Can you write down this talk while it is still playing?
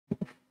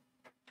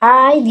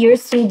Hi, dear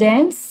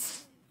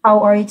students.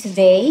 How are you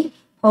today?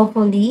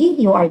 Hopefully,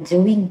 you are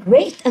doing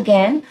great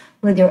again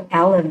with your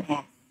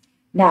LMS.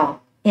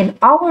 Now, in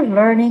our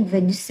learning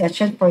video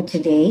session for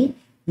today,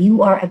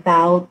 you are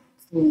about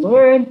to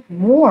learn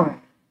more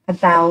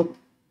about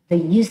the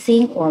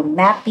using or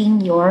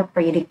mapping your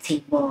periodic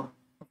table.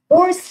 Of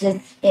course,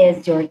 this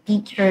is your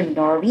teacher,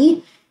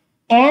 Lori,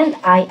 and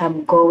I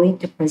am going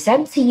to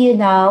present to you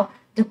now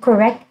the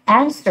correct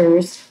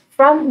answers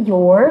from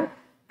your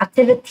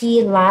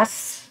activity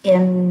last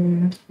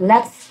in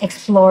Let's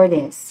Explore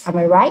This. Am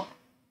I right?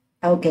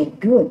 Okay,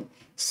 good.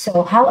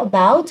 So, how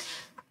about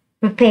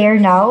prepare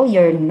now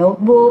your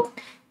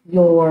notebook,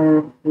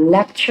 your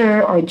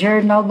lecture or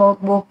journal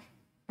notebook,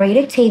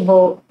 periodic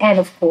table, and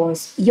of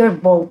course, your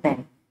ball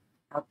pen.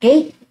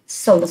 Okay,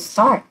 so let's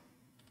start.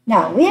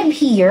 Now, we have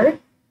here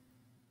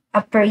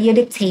a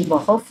periodic table.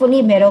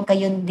 Hopefully, meron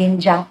kayong din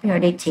dyang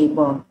periodic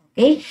table.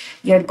 Okay?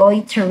 You're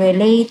going to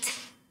relate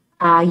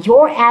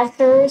your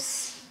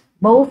answers,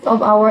 both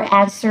of our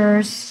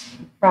answers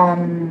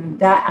from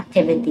the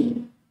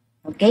activity.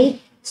 Okay?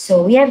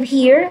 So we have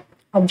here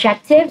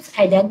objectives.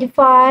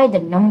 Identify the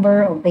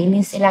number of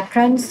valence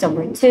electrons.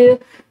 Number two,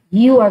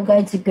 you are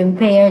going to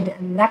compare the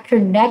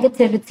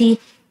electronegativity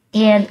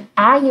and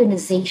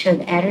ionization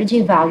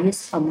energy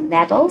values of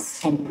metals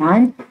and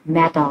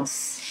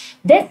non-metals.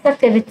 This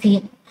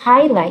activity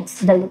highlights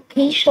the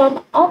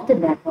location of the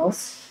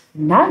metals,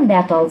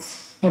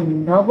 non-metals,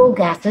 and noble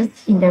gases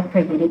in the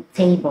periodic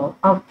table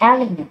of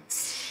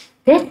elements.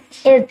 This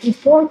is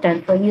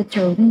important for you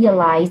to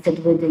realize that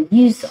with the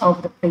use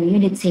of the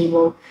periodic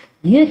table,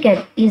 you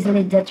can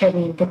easily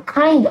determine the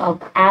kind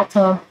of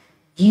atom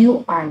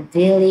you are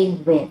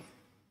dealing with.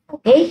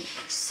 Okay,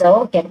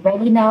 so get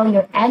ready now,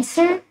 your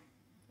answer.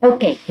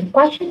 Okay, in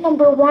question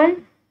number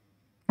one,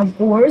 of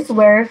course,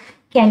 where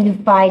can you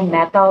find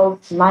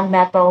metals,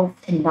 non-metals,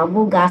 and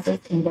noble gases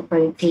in the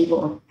periodic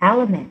table of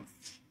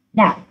elements?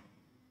 Now,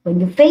 when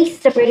you face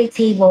the periodic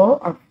table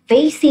or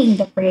facing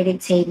the periodic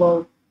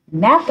table,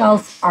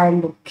 metals are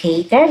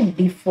located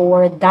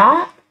before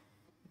the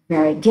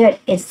very good.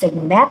 It's the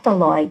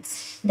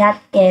metalloids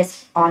that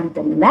is on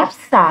the left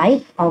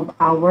side of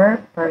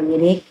our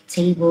periodic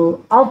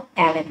table of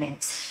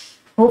elements.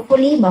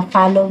 Hopefully,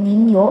 ma-follow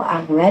ninyo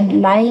ang red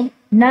line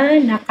na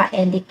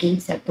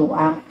naka-indicate sa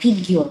tuang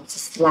figure sa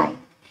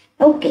slide.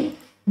 Okay,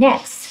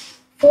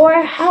 next.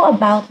 For how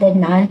about the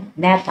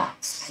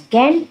non-metals?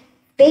 Again,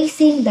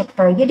 facing the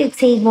periodic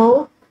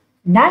table,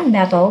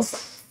 non-metals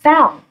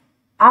found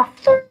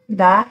after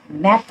the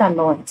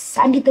metalloids.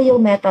 Saan dito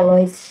yung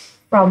metalloids?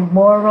 From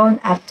boron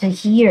up to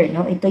here,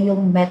 no? Ito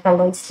yung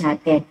metalloids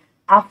natin.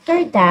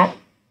 After that,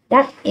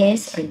 that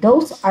is, or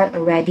those are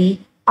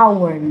already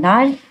our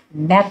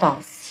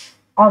non-metals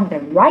on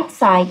the right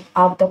side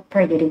of the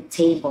periodic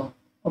table.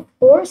 Of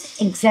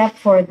course,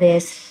 except for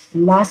this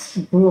last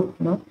group,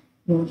 no?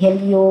 Yung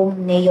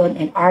helium, neon,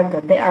 and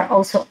argon, there are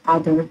also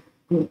other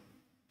groups.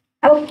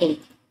 Okay,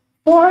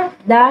 for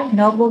the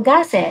noble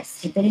gases,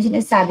 ito yung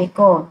sinasabi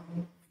ko.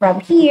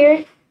 From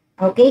here,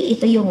 okay,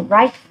 ito yung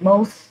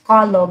rightmost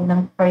column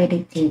ng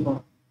periodic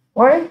table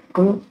or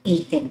group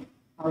 18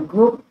 or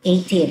group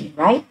 18,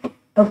 right?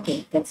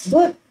 Okay, that's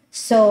good.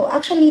 So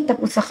actually,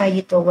 tapos na kayo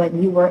ito when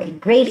you were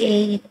in grade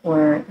 8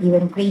 or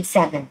even grade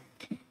 7.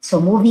 So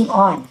moving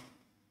on.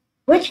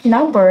 Which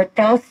number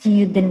tells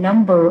you the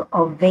number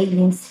of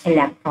valence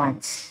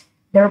electrons?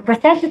 The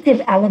representative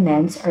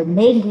elements or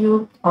main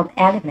group of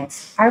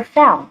elements are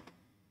found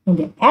in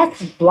the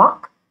S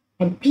block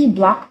and P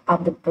block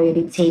of the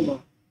periodic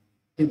table.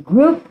 The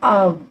group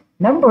of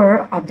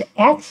number of the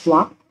S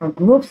block or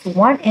groups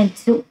 1 and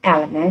 2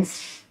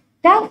 elements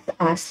tells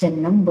us the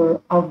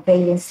number of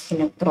valence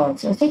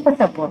electrons. So, say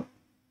pasabot.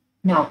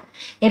 Now,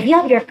 if you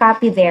have your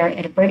copy there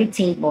in the periodic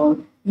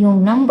table, yung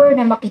number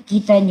na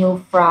makikita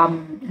nyo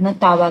from, anong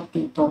tawag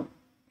dito?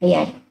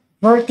 Ayan,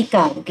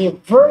 vertical. Okay,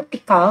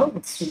 vertical,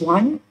 it's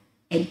 1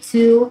 and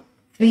 2,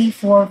 3,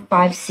 4,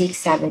 5, 6,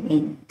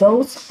 7, 8.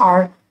 Those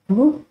are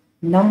group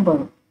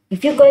number.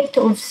 If you're going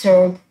to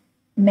observe,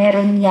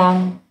 meron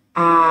yang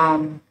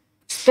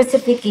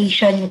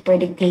specification yung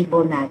periodic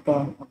table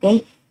natin.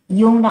 Okay?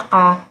 Yung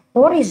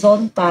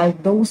naka-horizontal,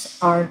 those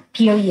are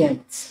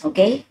periods.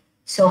 Okay?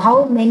 So,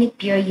 how many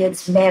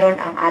periods meron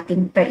ang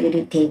ating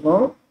periodic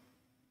table?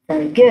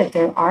 Very good.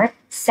 There are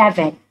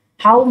 7.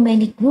 How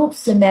many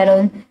groups na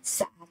meron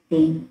sa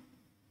ating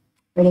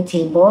periodic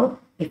table?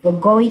 If we're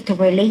going to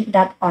relate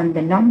that on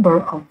the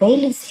number of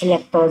valence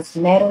electrons,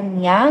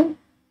 meron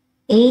yang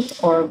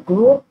 8 or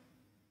group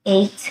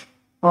 8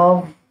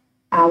 of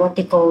what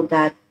they call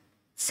that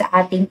sa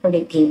ating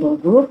periodic table,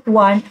 group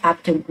 1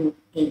 up to group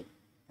 8.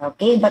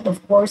 Okay? But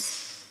of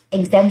course,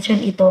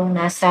 exemption itong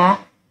nasa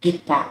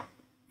gitna.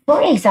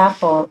 For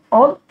example,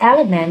 all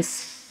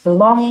elements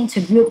belonging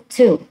to group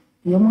 2,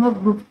 yung mga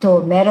group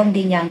 2, meron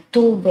din yung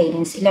 2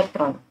 valence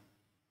electron.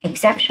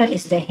 Exception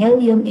is the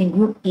helium in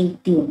group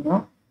 18.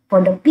 No?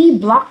 For the P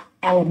block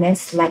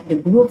elements like the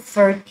group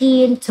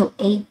 13 to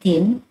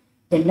 18,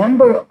 the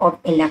number of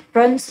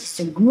electrons is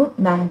the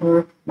group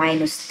number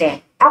minus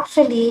 10.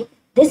 Actually,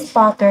 this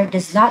pattern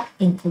does not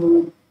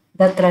include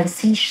the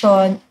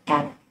transition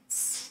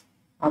elements.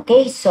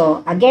 Okay,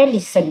 so again,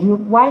 this is a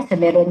group 1. So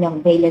meron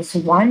yung valence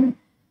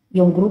 1.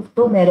 Yung group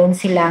 2, meron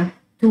silang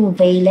 2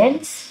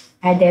 valence.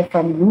 And then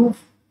from group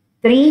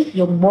 3,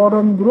 yung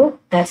boron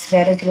group, that's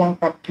meron silang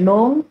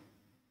tatlong.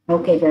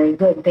 Okay, very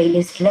good.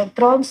 Valence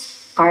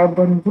electrons,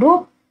 carbon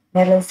group,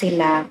 meron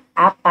silang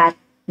 4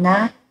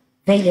 na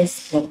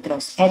valence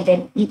electrons. And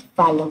then it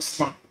follows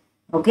na.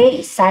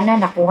 Okay, sana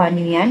nakuha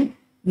niyo yan,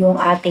 yung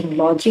ating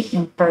logic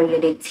ng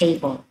periodic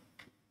table.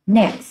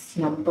 Next,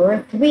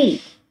 number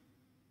 3.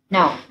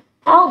 Now,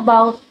 how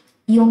about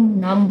yung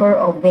number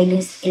of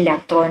valence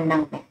electron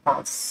ng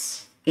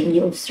metals? Can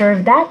you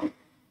observe that?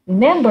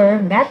 Remember,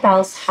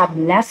 metals have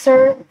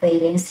lesser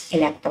valence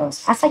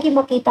electrons. Asa yung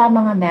makita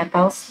mga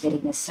metals?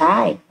 Very na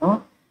side,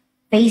 no?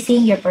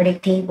 Facing your periodic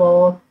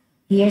table,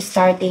 here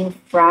starting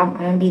from,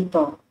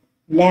 dito?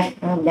 Left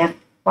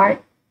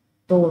part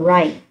to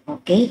right,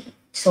 okay?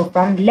 So,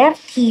 from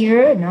left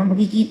here, no,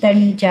 makikita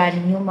niyo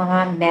dyan yung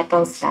mga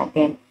metals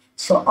natin.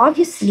 So,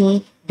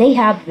 obviously, they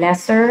have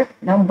lesser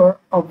number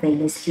of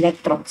valence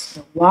electrons.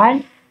 So,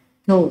 1,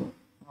 2.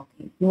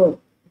 Okay, good.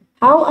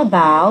 How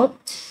about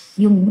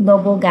yung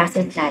noble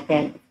gases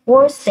natin? Of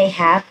course, they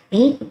have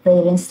 8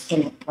 valence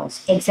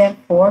electrons, except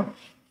for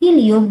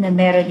helium na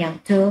meron niyang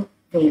 2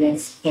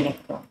 valence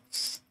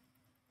electrons.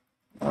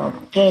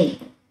 Okay.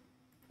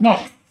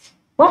 Next,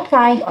 what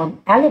kind of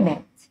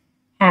element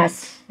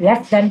has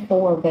less than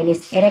 4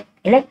 valence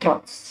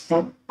electrons?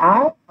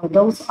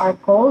 Those are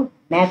called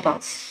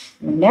metals.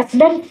 Less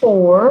than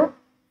 4,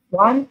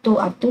 1, 2,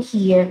 up to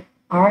here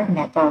are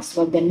metals.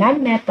 Well, the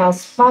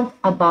non-metals, pag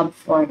above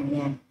 4 na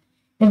yan.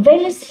 The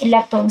valence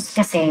electrons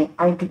kasi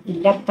are the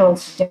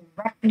electrons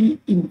directly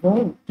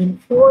involved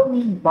in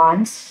forming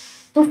bonds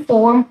to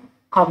form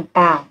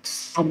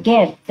compounds.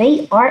 Again,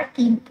 they are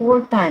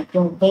important,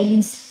 yung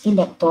valence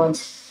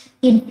electrons,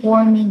 in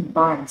forming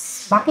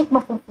bonds. Bakit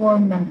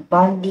mapuform ng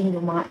bonding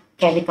yung mga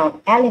chemical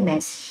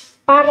elements?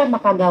 Para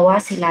makagawa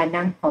sila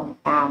ng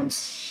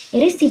compounds. It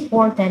is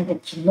important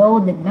that you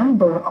know the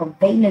number of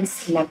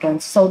valence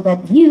electrons so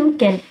that you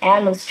can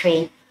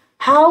illustrate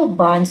how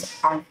bonds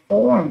are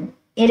formed.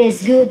 It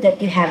is good that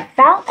you have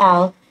found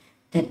out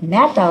that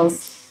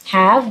metals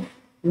have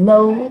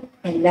low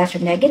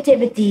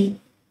electronegativity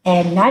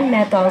and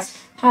non-metals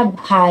have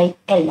high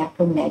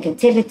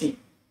electronegativity.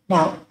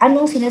 Now,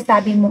 anong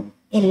sinasabi mo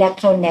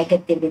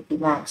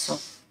electronegativity, ma'am? So,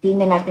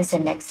 tingnan natin sa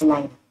next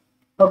slide.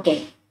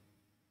 Okay.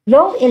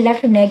 Low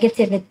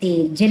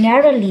electronegativity,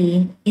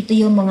 generally, ito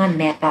yung mga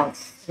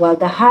metals. While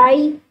the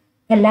high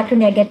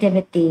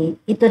electronegativity,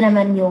 ito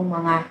naman yung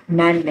mga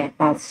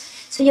non-metals.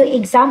 So, yung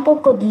example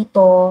ko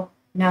dito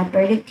ng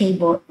periodic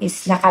table is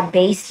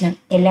naka-base ng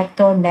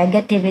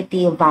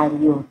electronegativity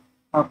value.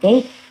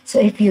 Okay? So,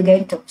 if you're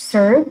going to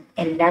observe,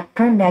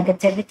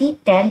 electronegativity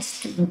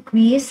tends to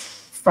increase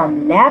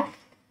from left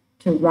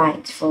to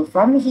right. So,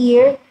 from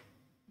here,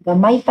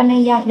 gamay pa na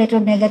yung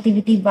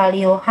electronegativity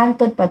value,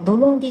 hantod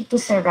padulong dito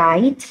sa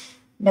right,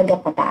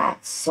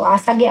 nagapataas. So,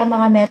 asagi ang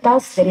mga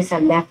metals, there is a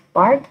left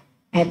part,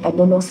 and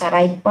padulong sa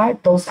right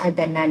part, those are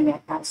the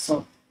non-metals.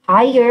 So,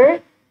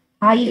 higher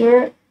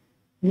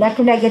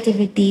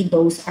electronegativity,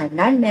 those are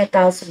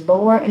non-metals.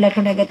 Lower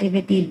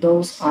electronegativity,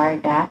 those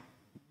are the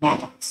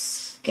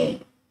metals.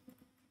 Okay.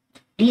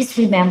 Please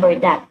remember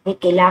that.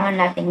 Kailangan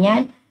natin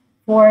yan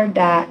for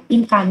the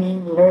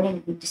incoming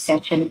learning video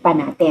session pa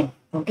natin.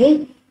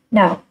 Okay?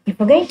 Now, if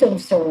we're going to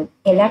observe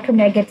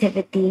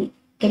electronegativity,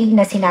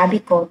 kanina sinabi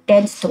ko,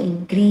 tends to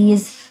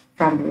increase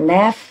from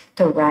left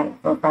to right.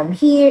 So from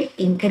here,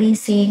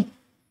 increasing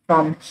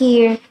from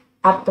here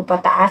up to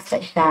pataas na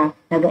siya,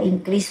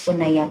 nag-increase po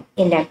na yung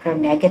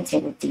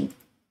electronegativity.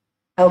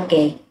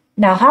 Okay.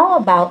 Now,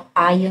 how about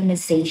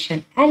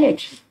ionization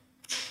energy?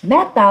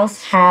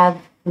 Metals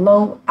have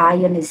low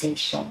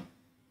ionization,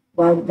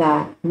 while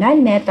the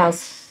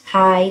non-metals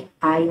high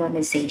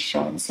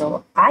ionization.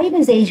 So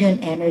ionization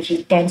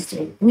energy tends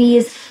to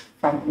increase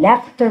from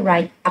left to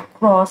right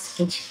across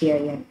each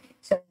period.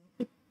 So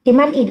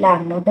timan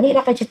ilang, no? Dali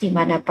ra kayo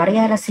timan na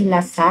parehara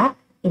sila sa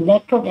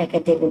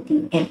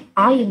electronegativity and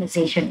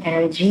ionization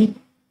energy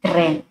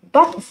trend.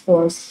 But of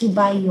course,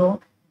 iba yung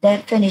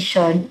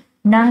definition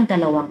ng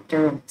dalawang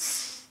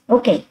terms.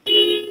 Okay,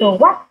 so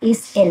what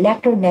is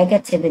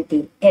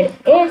electronegativity? It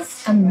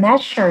is a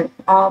measure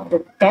of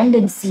the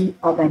tendency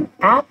of an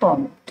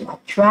atom to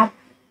attract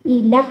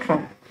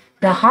electron.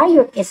 The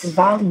higher its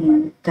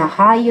value, the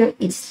higher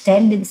its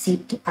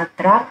tendency to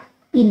attract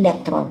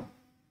electron.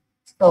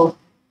 So,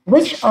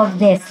 which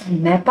of these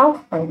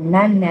metal or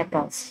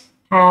non-metals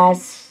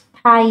has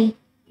high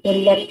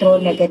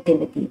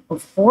electronegativity?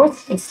 Of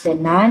course, it's the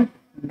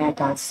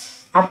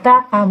non-metals.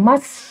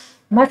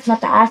 Mas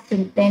mataas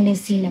yung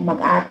tendency na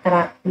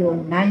mag-attract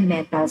yung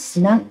non-metals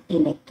ng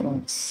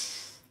electrons.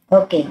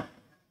 Okay.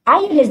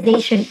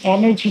 Ionization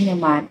energy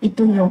naman,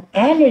 ito yung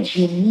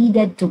energy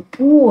needed to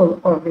pull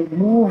or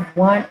remove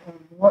one or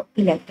more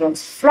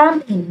electrons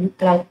from a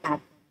neutral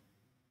atom.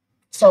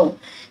 So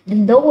the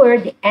lower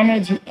the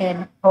energy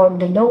and or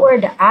the lower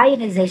the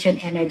ionization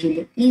energy,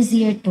 the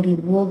easier to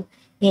remove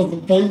is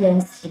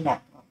valence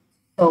electron.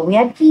 So we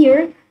have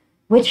here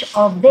which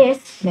of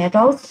these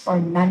metals or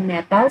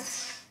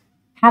non-metals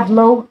have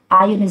low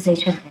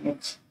ionization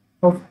energy.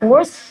 Of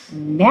course,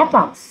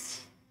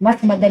 metals.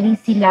 Mas madali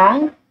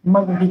silang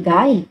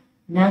magbigay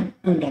ng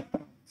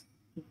electrons.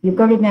 If you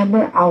can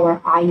remember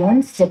our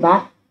ions,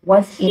 diba?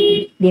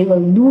 They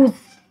will lose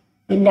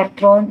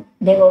electron,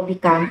 they will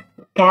become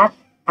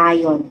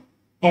cation.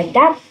 And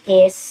that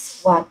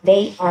is what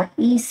they are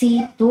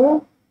easy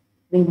to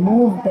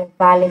remove the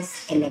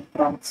valence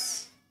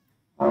electrons.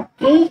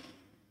 Okay.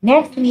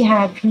 Next, we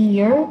have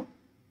here,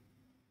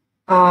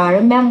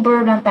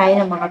 remember lang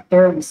tayo ng mga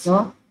terms,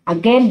 no?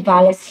 Again,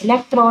 valence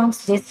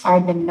electrons, these are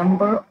the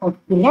number of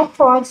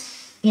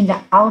electrons in the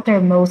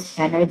outermost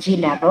energy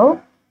level.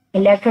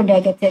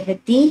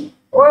 Electronegativity,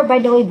 or by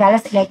the way,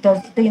 valence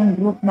electrons, ito yung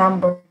group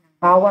number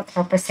ng bawat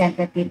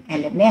representative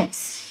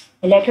elements.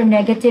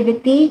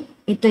 Electronegativity,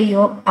 ito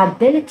yung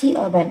ability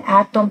of an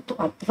atom to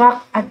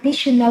attract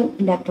additional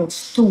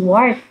electrons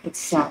toward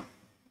itself.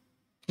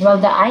 Well,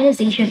 the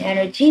ionization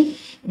energy,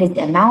 it is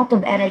the amount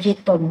of energy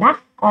to knock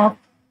off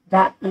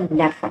the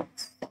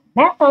electrons. So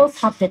metals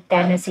have the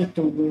tendency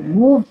to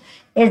remove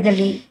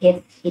easily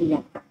its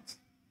electrons.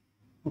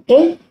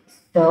 Okay,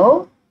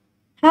 so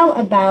how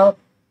about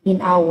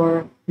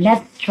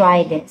let's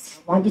try this.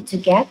 I want you to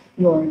get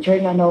your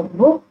journal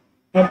notebook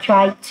and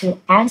try to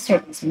answer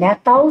these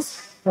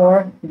metals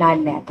or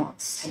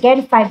non-metals.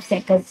 Again, 5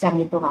 seconds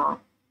lang ito ha.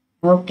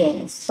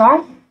 Okay,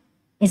 start.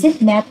 Is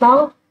it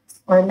metal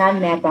or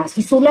non-metals?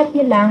 Isulat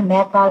niyo lang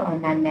metal or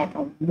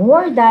non-metal.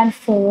 More than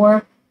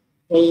 4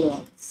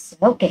 valence.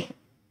 Okay.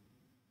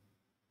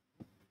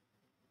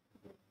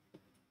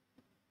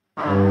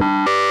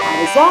 What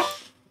is that?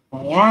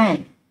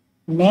 Ayan.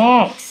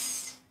 Next.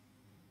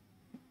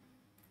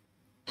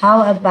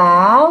 How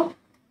about,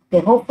 okay,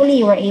 hopefully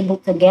you were able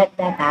to get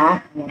that, ha?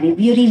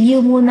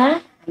 Review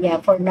muna. Yeah,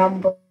 for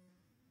number,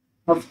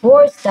 of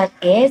course, that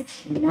is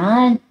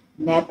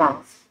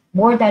non-metals.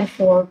 More than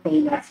 4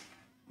 valence.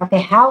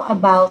 Okay, how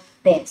about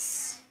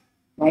this?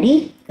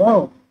 Ready?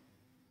 Go.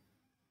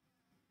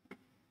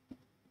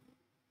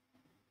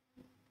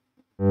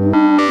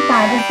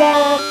 Time is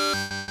up.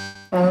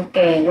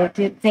 Okay, what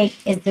do you think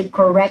is the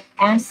correct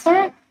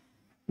answer?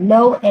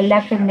 Low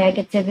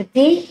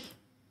electronegativity.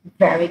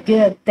 Very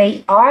good.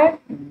 They are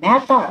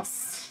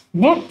metals.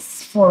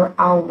 Next for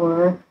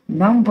our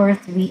number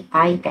 3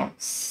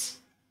 items.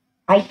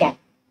 Item.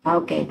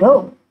 Okay,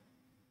 go.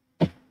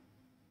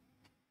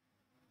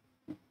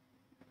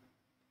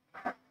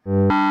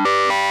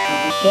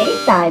 Okay,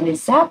 time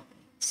is up.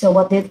 So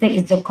what do you think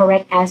is the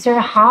correct answer?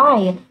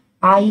 High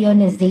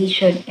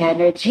ionization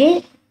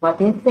energy. What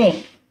do you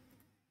think?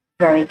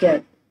 Very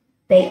good.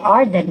 They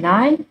are the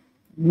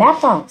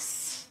non-metals.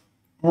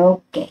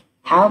 Okay,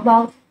 how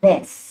about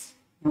this?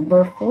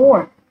 Number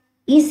 4.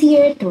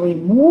 Easier to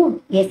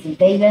remove is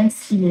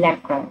valence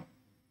electron.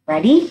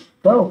 Ready?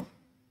 Go.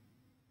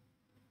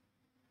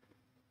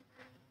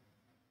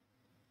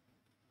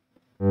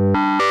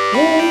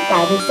 Okay,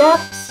 time is up.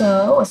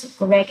 So what's the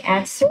correct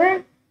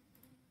answer?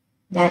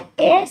 That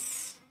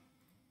is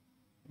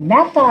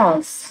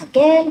metals.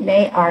 Again,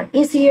 they are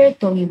easier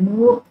to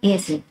remove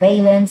is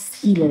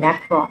valence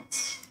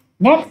electrons.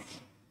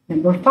 Next,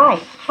 number 5,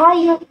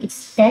 higher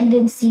its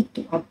tendency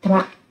to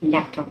attract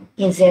electron.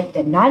 Is it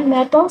the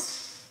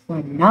non-metals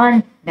or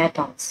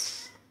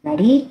non-metals?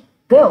 Ready?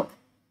 Go.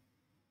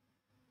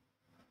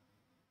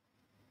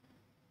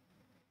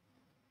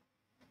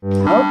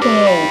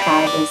 Okay,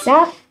 time is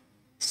up.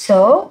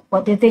 So,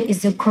 what do you think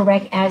is the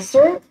correct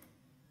answer?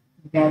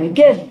 Very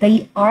good.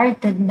 They are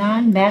the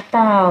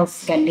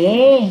non-metals.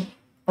 Galing.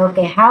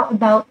 Okay, how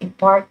about in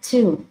part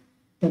 2?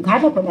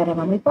 Naghanap po na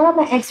naman. May para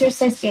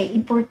ma-exercise kay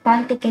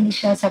importante kani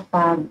siya sa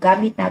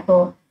paggamit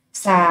nato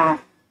sa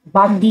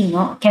bonding,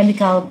 no?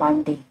 Chemical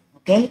bonding.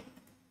 Okay?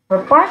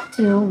 For part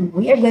 2,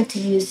 we are going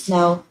to use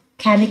now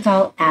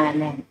chemical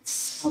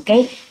elements.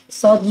 Okay?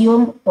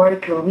 Sodium or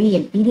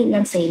chlorine. Pili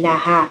lang sa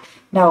ilaha.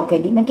 Now,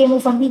 okay, di man kayo mo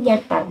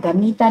familiar,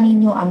 gamitan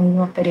ninyo ang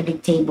inyong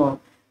periodic table.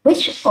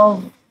 Which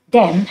of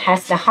them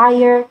has the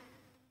higher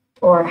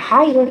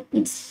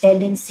its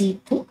tendency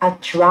to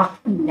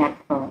attract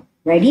electron?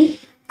 Ready?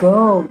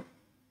 Go.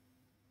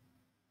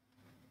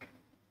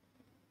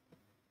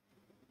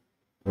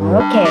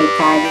 Okay,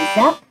 time is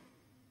up.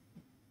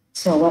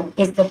 So what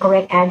is the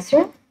correct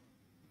answer?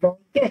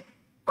 Very good.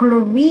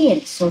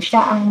 Chlorine. So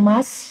siya ang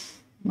mas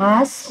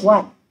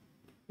what?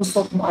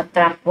 Gusto mo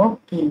attract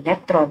mo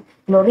electron.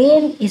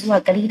 Chlorine is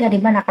what? Kanina, di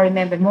ba,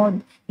 naka-remember mo?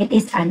 It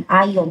is an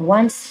ion.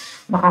 Once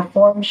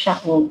maka-form siya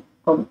o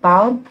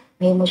compound,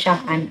 may mo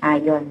siyang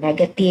anion.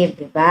 Negative,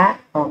 di ba?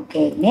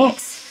 Okay,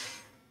 next.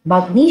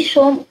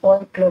 Magnesium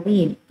or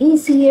chlorine.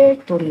 Easier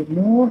to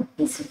remove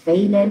its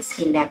valence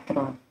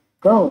electron.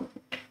 Go.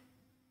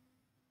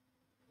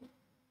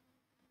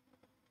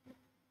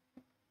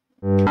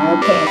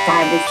 Okay,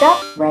 time is up.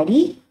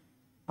 Ready?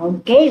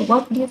 Okay,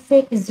 what do you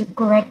think is the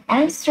correct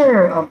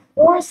answer? Of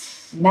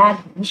course,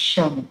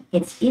 magnesium.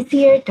 It's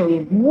easier to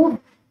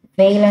remove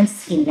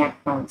valence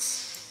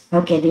electrons.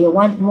 Okay, do you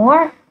want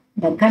more?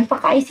 Daghan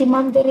pa kayo si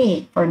Ma'am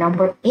Dere for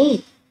number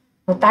 8.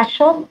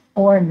 Potassium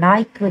or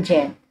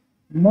nitrogen?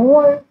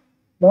 More,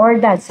 more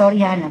than,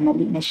 sorry ha,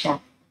 namali na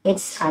siya.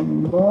 It's a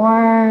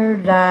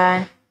more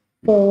than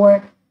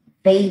 4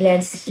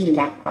 valence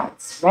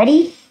electrons.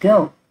 Ready?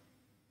 Go.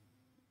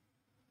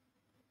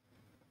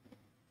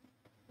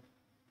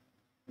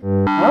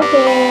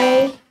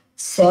 Okay,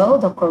 so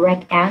the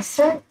correct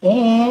answer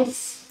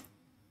is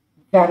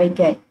very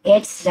good.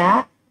 It's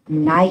the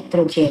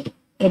nitrogen.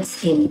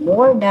 It's in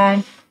more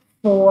than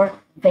 4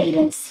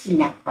 valence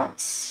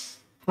electrons.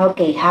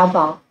 Okay, how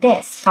about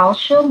this?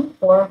 Calcium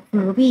or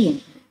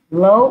fluorine?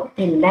 Low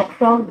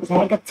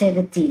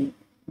electronegativity.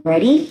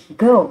 Ready?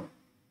 Go.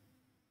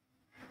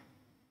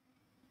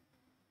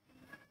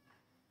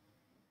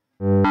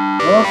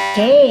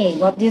 Okay,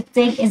 what do you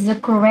think is the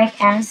correct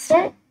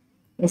answer?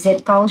 Is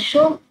it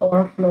calcium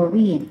or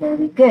fluorine?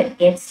 Very good.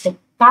 It's the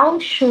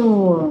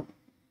calcium.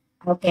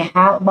 Okay,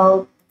 how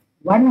about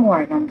one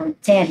more, number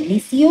 10,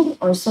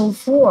 lithium or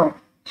sulfur?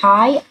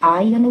 High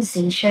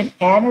ionization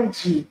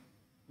energy.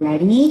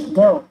 Ready?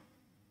 Go.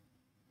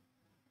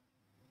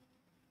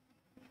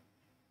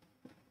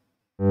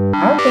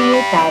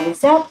 Okay, time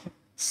is up.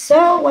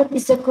 So, what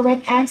is the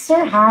correct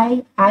answer?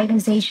 High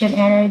ionization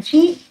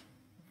energy?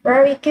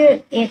 Very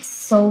good. It's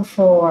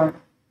sulfur.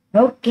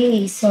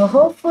 Okay, so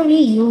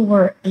hopefully you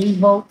were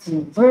able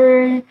to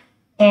learn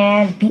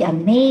and be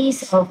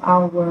amazed of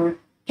our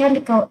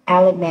chemical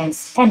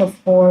elements. And of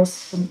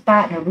course,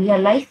 punta na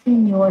realize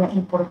ninyo na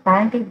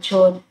importante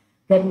dyan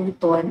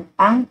gamiton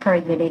ang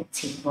periodic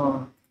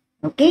table.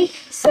 Okay,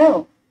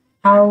 so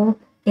how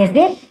is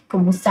it?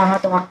 Kumusta nga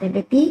itong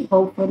activity?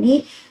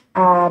 Hopefully,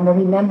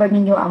 ma-remember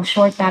ninyo ang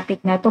short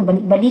topic na to.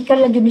 Balik-balikan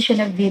lang yun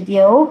siya ng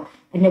video.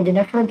 And then do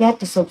not forget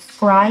to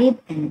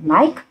subscribe and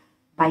like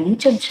my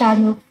YouTube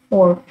channel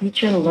for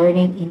future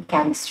learning in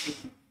chemistry.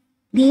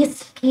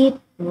 Please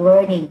keep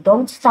learning.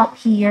 Don't stop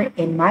here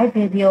in my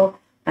video.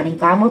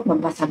 Maningkamot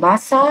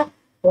magbasa-basa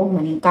o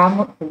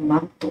maningkamot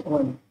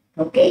magtuon.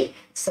 Okay?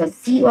 So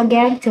see you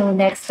again till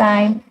next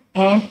time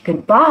and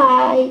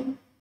goodbye!